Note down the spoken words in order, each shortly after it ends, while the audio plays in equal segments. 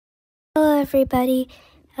everybody.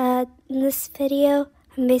 In this video,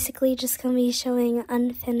 I'm basically just going to be showing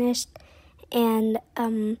unfinished and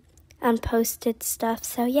unposted stuff.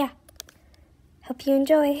 So yeah, hope you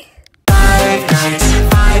enjoy. 5 nights,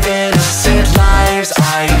 5 innocent lives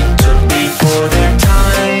I took before their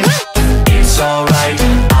time. It's alright,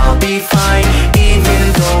 I'll be fine.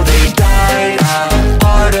 Even though they died,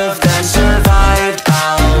 part of them survived.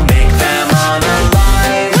 I'll make them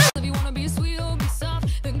unalive. If you wanna be sweet or be soft,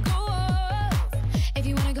 then go up. If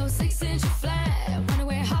you wanna go 6-inch flat, wanna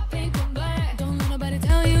wear hot pink or black, don't let nobody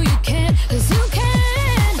tell you you can't, 'cause you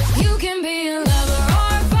can. You can be a lover or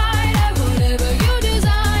a fighter, whatever you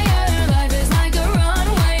desire. Life is like a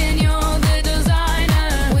runway and you're the designer.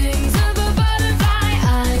 Wings of a butterfly,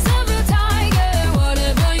 eyes of a tiger.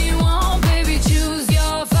 Whatever you want, baby, choose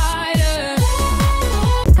your fighter.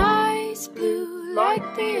 Skies blue like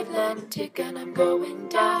the Atlantic, and I'm going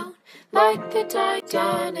down like the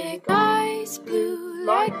Titanic. Eyes blue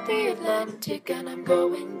like the Atlantic, and I'm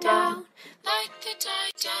going down like the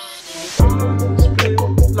Titanic. Eyes blue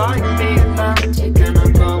like the Atlantic, and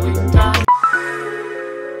I'm going down.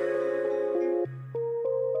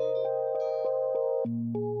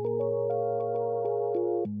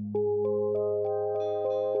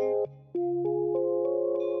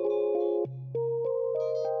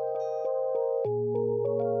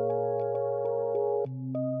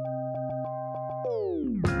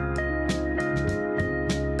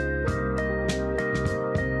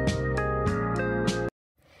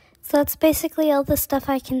 So that's basically all the stuff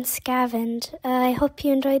I can scavenge. I hope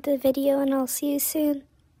you enjoyed the video and I'll see you soon.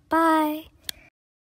 Bye!